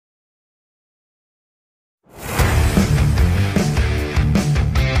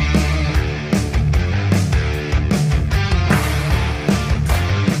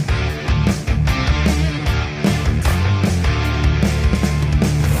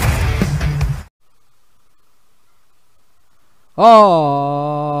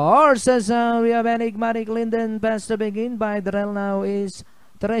Horses, we have Enigmatic Linden. Best to begin by the rail now is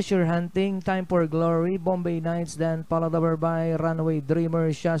Treasure Hunting, Time for Glory, Bombay Nights, then followed over by Runaway Dreamer,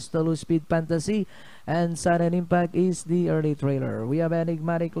 Shataloo, Speed Fantasy, and Sudden Impact is the early trailer. We have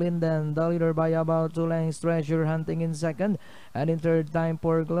Enigmatic Linden, the leader by about 2 lengths, Treasure Hunting in second, and in third, Time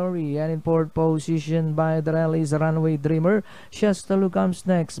for Glory, and in fourth position by the rail is Runaway Dreamer. Shataloo comes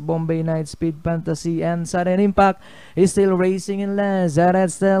next, Bombay Nights, Speed Fantasy, and Sudden Impact is still racing in last.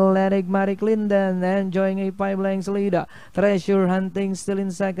 That's still Enigmatic Linden enjoying a 5 lengths lead. Treasure Hunting still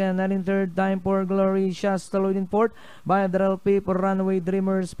in second, and in third, Time for Glory, Shataloo in fourth, by the rail Peep, Runaway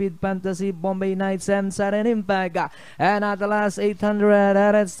Dreamer, Speed Fantasy, Bombay Nights, and Sudden Impact. And at the last 800,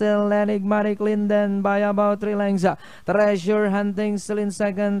 that's still Enigmatic Linden by about 3 lengths. Treasure Hunting still in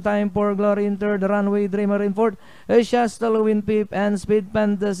second, Time for Glory in third, Runaway Dreamer in fourth, Shataloo in fifth, and Speed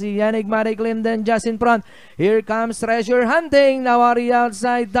Fantasy. Enigmatic Linden just in front. Here comes Treasure Hunting, now on the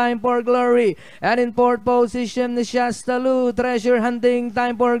outside, Time for Glory, and in fourth position Shataloo. Treasure Hunting,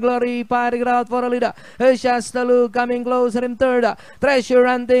 Time for Glory fighting out for a leader. Shataloo coming closer in third. Treasure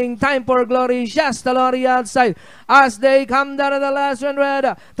Hunting, Time for Glory, Shataloo on the outside as they come down to the last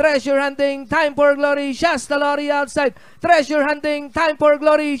 100. Treasure Hunting, Time for Glory, Shataloo on the outside. Treasure Hunting, Time for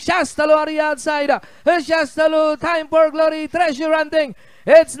Glory, Shataloo on the outside. Shataloo, Time for Glory, Treasure Hunting.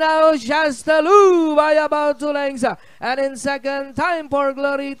 It's now Shataloo by about 2 lengths. And in second, Time for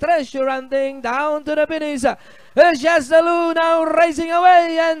Glory, Treasure Hunting down to the finish. Shataloo now racing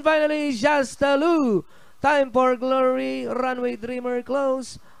away. And finally, Shataloo, Time for Glory, Runaway Dreamer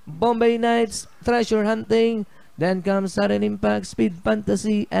close, Bombay Nights, Treasure Hunting. Then comes Sudden Impact, Speed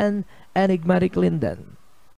Fantasy, and Enigmatic Linden.